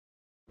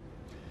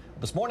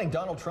This morning,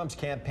 Donald Trump's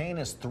campaign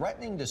is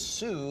threatening to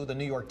sue the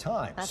New York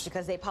Times. That's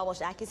because they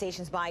published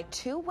accusations by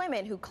two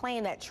women who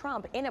claim that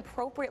Trump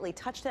inappropriately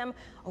touched them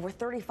over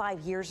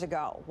 35 years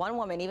ago. One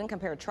woman even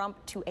compared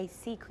Trump to a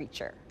sea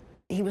creature.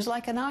 He was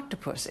like an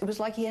octopus. It was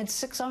like he had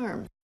 6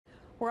 arms.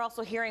 We're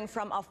also hearing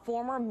from a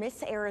former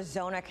Miss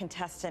Arizona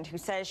contestant who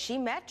says she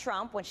met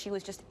Trump when she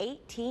was just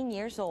 18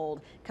 years old,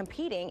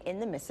 competing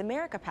in the Miss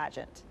America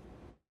pageant.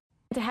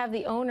 To have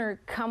the owner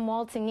come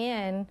waltzing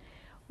in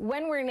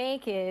when we're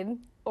naked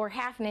or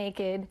half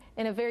naked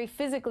in a very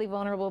physically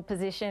vulnerable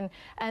position,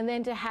 and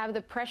then to have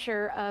the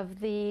pressure of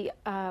the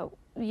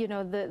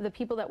the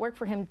people that work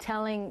for him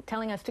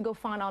telling us to go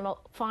fawn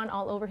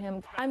all over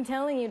him. I'm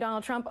telling you,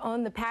 Donald Trump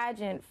owned the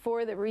pageant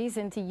for the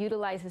reason to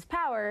utilize his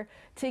power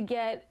to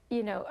get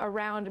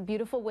around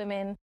beautiful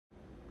women.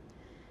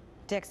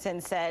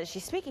 Dixon says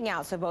she's speaking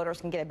out so voters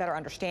can get a better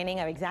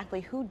understanding of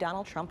exactly who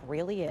Donald Trump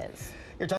really is.